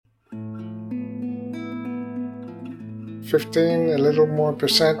A little more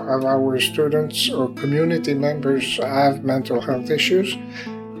percent of our students or community members have mental health issues.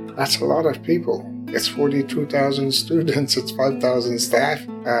 That's a lot of people. It's 42,000 students, it's 5,000 staff.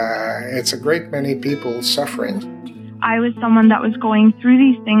 It's a great many people suffering. I was someone that was going through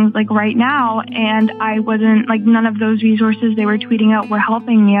these things like right now, and I wasn't like none of those resources they were tweeting out were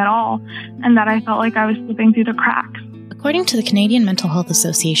helping me at all, and that I felt like I was slipping through the cracks. According to the Canadian Mental Health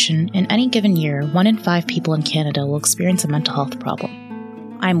Association, in any given year, 1 in 5 people in Canada will experience a mental health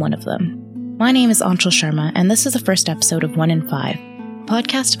problem. I'm one of them. My name is Anshul Sharma, and this is the first episode of 1 in 5, a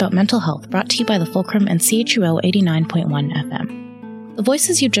podcast about mental health brought to you by the Fulcrum and CHUO 89.1 FM. The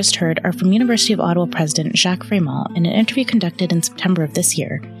voices you just heard are from University of Ottawa President Jacques Frémont in an interview conducted in September of this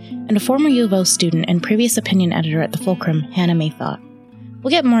year, and a former U of O student and previous opinion editor at the Fulcrum, Hannah Maythought. We'll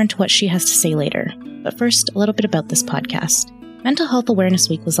get more into what she has to say later, but first, a little bit about this podcast. Mental Health Awareness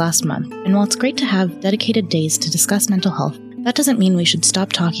Week was last month, and while it's great to have dedicated days to discuss mental health, that doesn't mean we should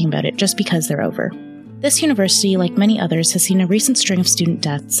stop talking about it just because they're over. This university, like many others, has seen a recent string of student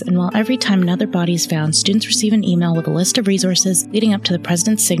deaths, and while every time another body is found, students receive an email with a list of resources leading up to the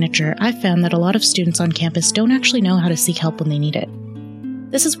president's signature, I've found that a lot of students on campus don't actually know how to seek help when they need it.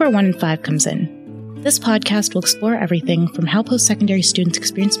 This is where 1 in 5 comes in. This podcast will explore everything from how post-secondary students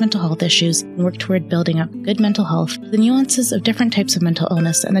experience mental health issues and work toward building up good mental health, to the nuances of different types of mental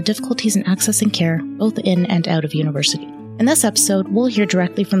illness and the difficulties in accessing care, both in and out of university. In this episode, we'll hear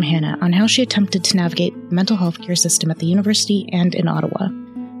directly from Hannah on how she attempted to navigate the mental health care system at the university and in Ottawa.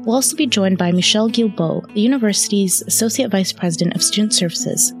 We'll also be joined by Michelle Guilbeault, the university's Associate Vice President of Student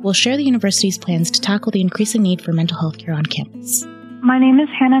Services, who will share the university's plans to tackle the increasing need for mental health care on campus. My name is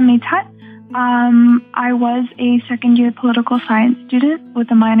Hannah Maythought. I was a second-year political science student with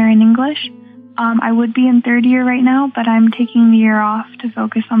a minor in English. I would be in third year right now, but I'm taking the year off to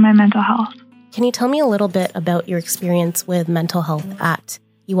focus on my mental health. Can you tell me a little bit about your experience with mental health at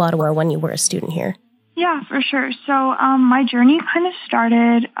U Ottawa when you were a student here? Yeah, for sure. So my journey kind of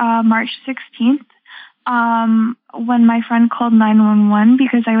started March 16th when my friend called 911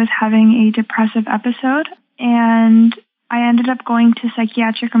 because I was having a depressive episode, and I ended up going to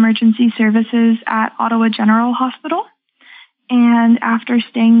psychiatric emergency services at Ottawa General Hospital. And after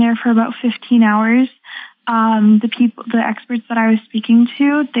staying there for about 15 hours, the experts that I was speaking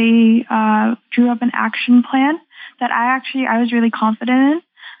to, they drew up an action plan that I was really confident in.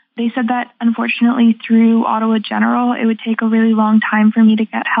 They said that unfortunately through Ottawa General, it would take a really long time for me to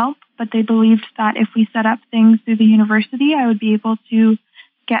get help, but they believed that if we set up things through the university, I would be able to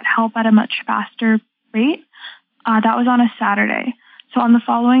get help at a much faster rate. That was on a Saturday. So on the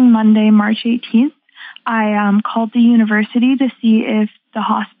following Monday, March 18th, I called the university to see if the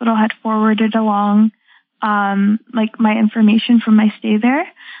hospital had forwarded along my information from my stay there.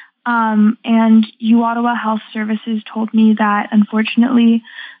 And U Ottawa Health Services told me that unfortunately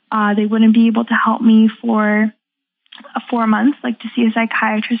they wouldn't be able to help me for 4 months, to see a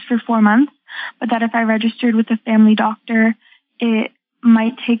psychiatrist for 4 months, but that if I registered with a family doctor, it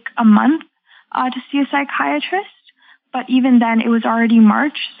might take a month to see a psychiatrist. But even then, it was already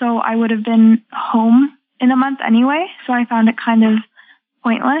March, so I would have been home in a month anyway, so I found it kind of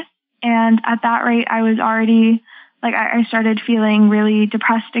pointless. And at that rate, I was already, I started feeling really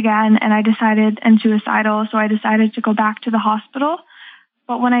depressed again, and suicidal, so I decided to go back to the hospital.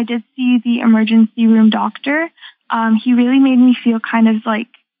 But when I did see the emergency room doctor, he really made me feel kind of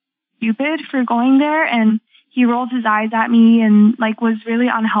stupid for going there, and he rolled his eyes at me and was really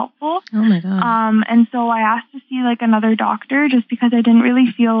unhelpful. Oh my God. And so I asked to see another doctor just because I didn't really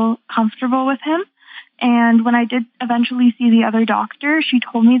feel comfortable with him. And when I did eventually see the other doctor, she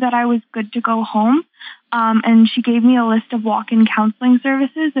told me that I was good to go home. And she gave me a list of walk-in counseling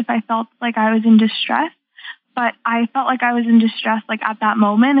services if I felt like I was in distress. But I felt like I was in distress at that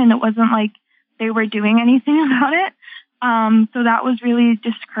moment, and it wasn't like they were doing anything about it. So that was really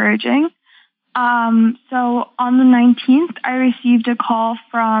discouraging. So on the 19th, I received a call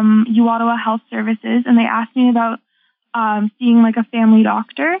from U Ottawa Health Services, and they asked me about seeing a family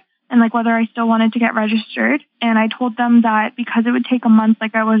doctor and whether I still wanted to get registered. And I told them that because it would take a month,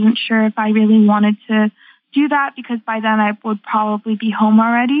 I wasn't sure if I really wanted to do that because by then I would probably be home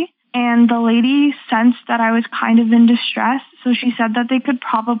already. And the lady sensed that I was kind of in distress, so she said that they could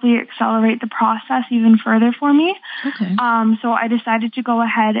probably accelerate the process even further for me. Okay. So I decided to go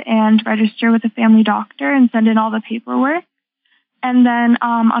ahead and register with a family doctor and send in all the paperwork. And then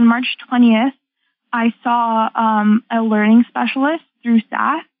on March 20th, I saw a learning specialist through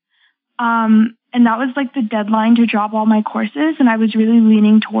SAS. And that was the deadline to drop all my courses. And I was really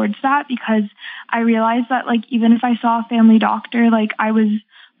leaning towards that because I realized that even if I saw a family doctor, I was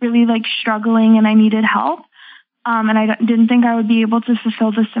really like struggling and I needed help. And I didn't think I would be able to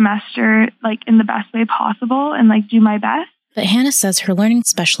fulfill the semester like in the best way possible and like do my best. But Hannah says her learning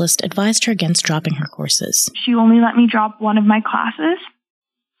specialist advised her against dropping her courses. She only let me drop one of my classes.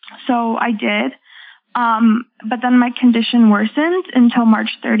 So I did. But then my condition worsened until March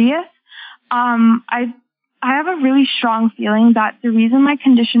 30th. I have a really strong feeling that the reason my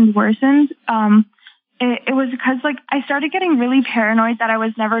condition worsened, it was because like I started getting really paranoid that I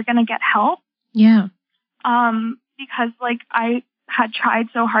was never going to get help. Yeah. Because like I had tried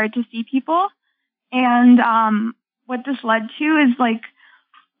so hard to see people, and what this led to is like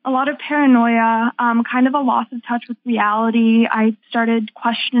a lot of paranoia, kind of a loss of touch with reality. I started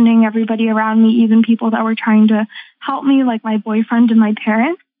questioning everybody around me, even people that were trying to help me, like my boyfriend and my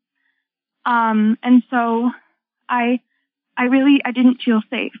parents. And so I didn't feel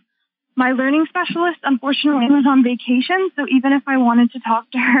safe. My learning specialist, unfortunately, was on vacation. So even if I wanted to talk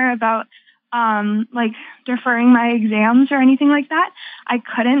to her about, like deferring my exams or anything like that, I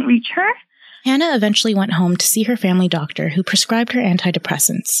couldn't reach her. Hannah eventually went home to see her family doctor, who prescribed her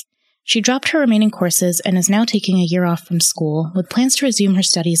antidepressants. She dropped her remaining courses and is now taking a year off from school, with plans to resume her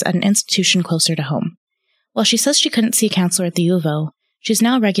studies at an institution closer to home. While she says she couldn't see a counselor at the U of O, she's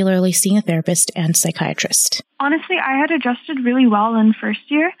now regularly seeing a therapist and psychiatrist. Honestly, I had adjusted really well in first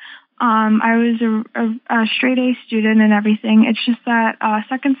year. I was a straight A student and everything. It's just that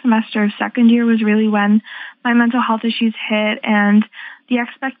second semester of second year was really when my mental health issues hit, and the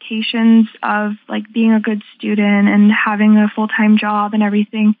expectations of like being a good student and having a full-time job and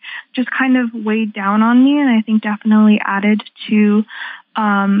everything just kind of weighed down on me, and I think definitely added to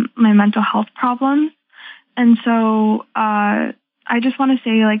my mental health problems. And so I just want to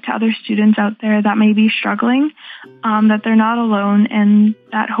say, like, to other students out there that may be struggling, that they're not alone and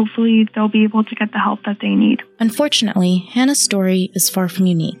that hopefully they'll be able to get the help that they need. Unfortunately, Hannah's story is far from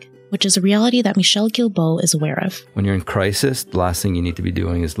unique, which is a reality that Michelle Guilbeault is aware of. When you're in crisis, the last thing you need to be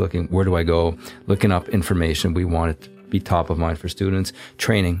doing is looking, where do I go? Looking up information. We want it to be top of mind for students.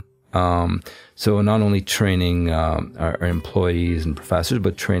 Training. So not only training our employees and professors,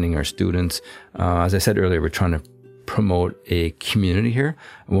 but training our students. As I said earlier, we're trying to promote a community here,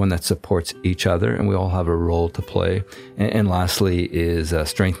 one that supports each other, and we all have a role to play. And lastly is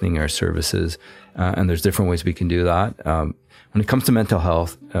strengthening our services, and there's different ways we can do that. When it comes to mental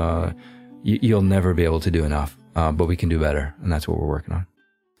health, you'll never be able to do enough, but we can do better, and that's what we're working on.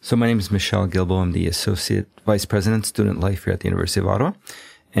 So my name is Michelle Guilbeault. I'm the Associate Vice President, Student Life here at the University of Ottawa.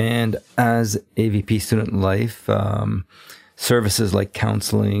 And as AVP Student Life, services like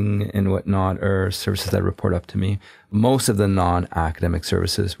counseling and whatnot are services that report up to me. Most of the non-academic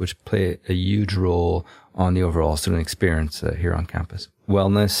services, which play a huge role on the overall student experience here on campus.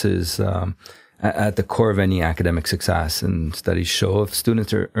 Wellness is at the core of any academic success, and studies show if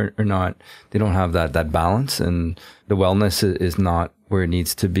students are not, they don't have that balance, and the wellness is not where it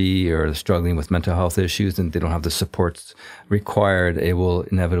needs to be, or they're struggling with mental health issues and they don't have the supports required, it will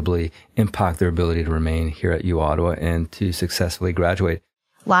inevitably impact their ability to remain here at U Ottawa and to successfully graduate.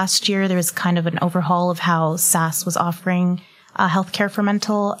 Last year, there was kind of an overhaul of how SAS was offering healthcare for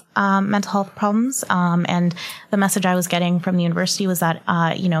mental health problems. And the message I was getting from the university was that,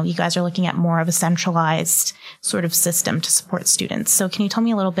 you guys are looking at more of a centralized sort of system to support students. So can you tell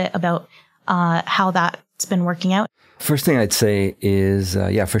me a little bit about how that's been working out? First thing I'd say is,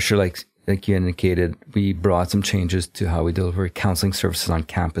 for sure, like you indicated, we brought some changes to how we deliver counseling services on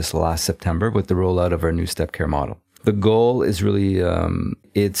campus last September with the rollout of our new step care model. The goal is really,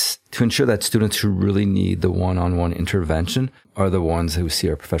 it's to ensure that students who really need the one-on-one intervention are the ones who see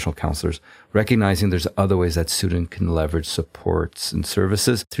our professional counselors, recognizing there's other ways that student can leverage supports and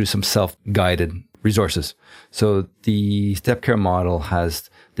services through some self-guided resources. So the step care model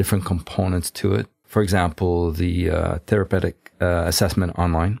has different components to it. For example, the therapeutic assessment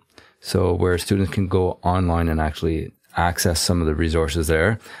online. So where students can go online and actually access some of the resources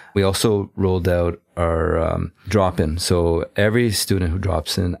there. We also rolled out our drop-in. So every student who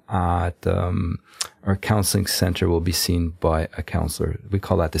drops in at our counseling center will be seen by a counselor. We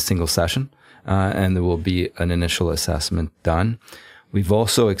call that the single session, and there will be an initial assessment done. We've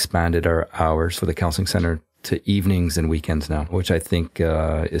also expanded our hours for the counseling center to evenings and weekends now, which I think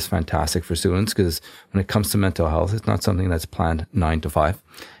is fantastic for students, because when it comes to mental health, it's not something that's planned 9 to 5.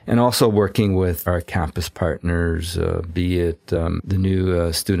 And also working with our campus partners, be it the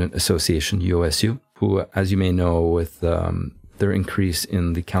new Student Association, UOSU, who, as you may know, with their increase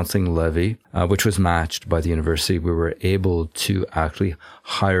in the counseling levy, which was matched by the university, we were able to actually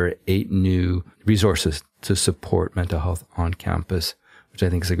hire 8 new resources to support mental health on campus, which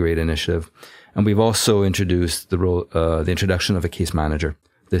I think is a great initiative. And we've also introduced the introduction of a case manager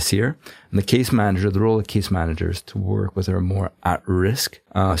this year. And the role of case manager is to work with our more at-risk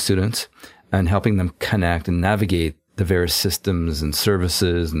students and helping them connect and navigate the various systems and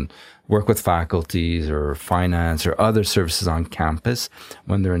services and work with faculties or finance or other services on campus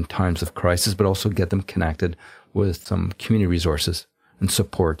when they're in times of crisis, but also get them connected with some community resources and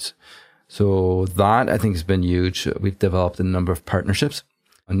supports. So that, I think, has been huge. We've developed a number of partnerships,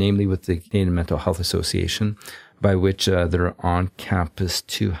 namely with the Canadian Mental Health Association, by which they're on campus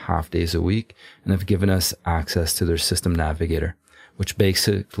 2 half days a week and have given us access to their system navigator, which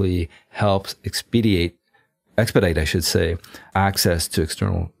basically helps expedite, access to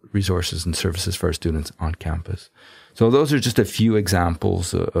external resources and services for our students on campus. So those are just a few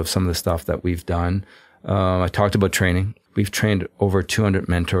examples of some of the stuff that we've done. I talked about training. We've trained over 200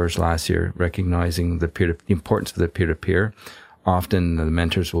 mentors last year, recognizing the importance of the peer-to-peer. Often the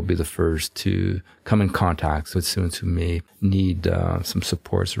mentors will be the first to come in contact with students who may need some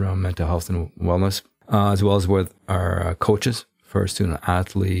supports around mental health and wellness, as well as with our coaches for our student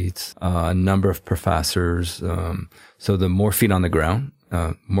athletes, a number of professors. So the more feet on the ground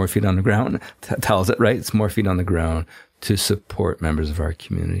tells it, right? It's more feet on the ground to support members of our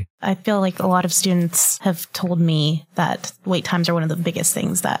community. I feel like a lot of students have told me that wait times are one of the biggest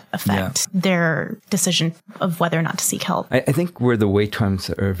things that affect their decision of whether or not to seek help. I think where the wait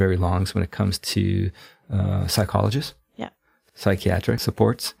times are very long is when it comes to psychologists, psychiatric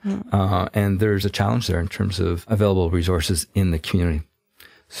supports, and there's a challenge there in terms of available resources in the community.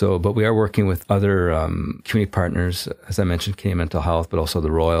 So, but we are working with other community partners, as I mentioned, Canadian Mental Health, but also the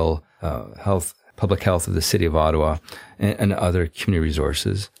Royal Public Health of the City of Ottawa and other community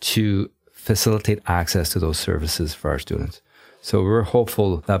resources to facilitate access to those services for our students. So we're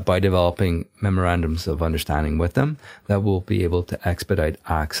hopeful that by developing memorandums of understanding with them, that we'll be able to expedite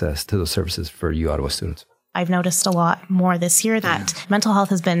access to those services for U Ottawa students. I've noticed a lot more this year that mental health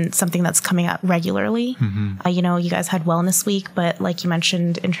has been something that's coming up regularly. You guys had Wellness Week, but like you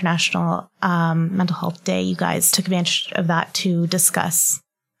mentioned, International Mental Health Day, you guys took advantage of that to discuss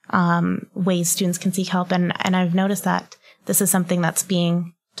ways students can seek help. And I've noticed that this is something that's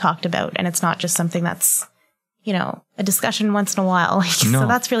being talked about, and it's not just something that's, a discussion once in a while. So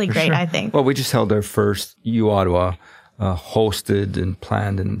that's really great, I think. Well, we just held our first U Ottawa hosted and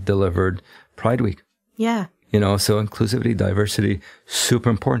planned and delivered Pride Week. Yeah. So inclusivity, diversity, super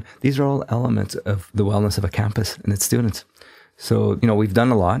important. These are all elements of the wellness of a campus and its students. So, we've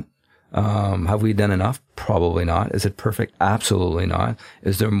done a lot. Have we done enough? Probably not. Is it perfect? Absolutely not.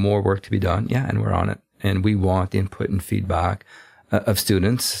 Is there more work to be done? Yeah, and we're on it. And we want input and feedback of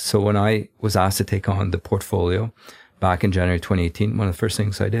students. So when I was asked to take on the portfolio back in January 2018, one of the first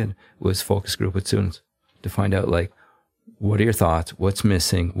things I did was focus group with students to find out, what are your thoughts? What's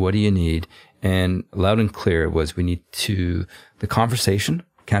missing? What do you need? And loud and clear was the conversation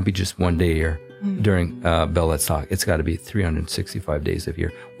can't be just one day a year during Bell Let's Talk. It's got to be 365 days a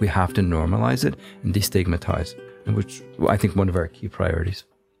year. We have to normalize it and destigmatize, which I think one of our key priorities.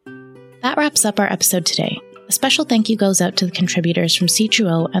 That wraps up our episode today. A special thank you goes out to the contributors from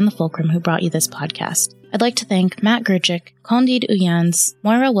C2O and the Fulcrum who brought you this podcast. I'd like to thank Matt Gurczyk, Candide Uyans,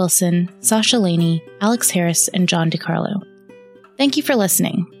 Moira Wilson, Sasha Laney, Alex Harris, and John DiCarlo. Thank you for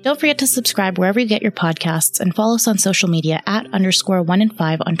listening. Don't forget to subscribe wherever you get your podcasts and follow us on social media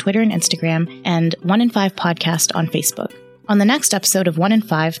 @_1in5 on Twitter and Instagram and 1in5 Podcast on Facebook. On the next episode of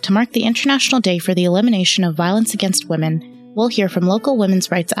 1in5, to mark the International Day for the Elimination of Violence Against Women, we'll hear from local women's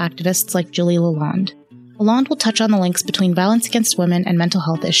rights activists like Julie Lalonde. Lalonde will touch on the links between violence against women and mental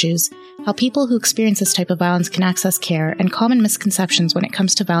health issues, how people who experience this type of violence can access care, and common misconceptions when it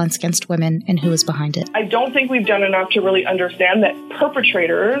comes to violence against women and who is behind it. I don't think we've done enough to really understand that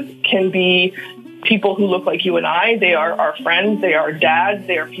perpetrators can be people who look like you and I. They are our friends. They are dads.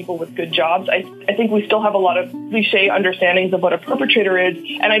 They are people with good jobs. I think we still have a lot of cliche understandings of what a perpetrator is.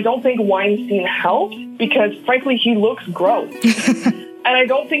 And I don't think Weinstein helped because, frankly, he looks gross. And I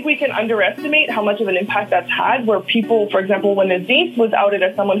don't think we can underestimate how much of an impact that's had, where people, for example, when Aziz was outed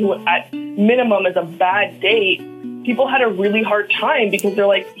as someone who at minimum is a bad date, people had a really hard time because they're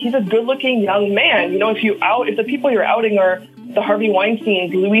like, he's a good-looking young man. If the people you're outing are the Harvey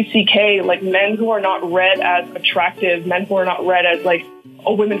Weinsteins, Louis C.K., men who are not read as attractive, men who are not read as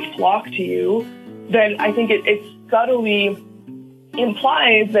women flock to you, then I think it subtly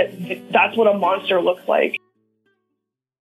implies that that's what a monster looks like.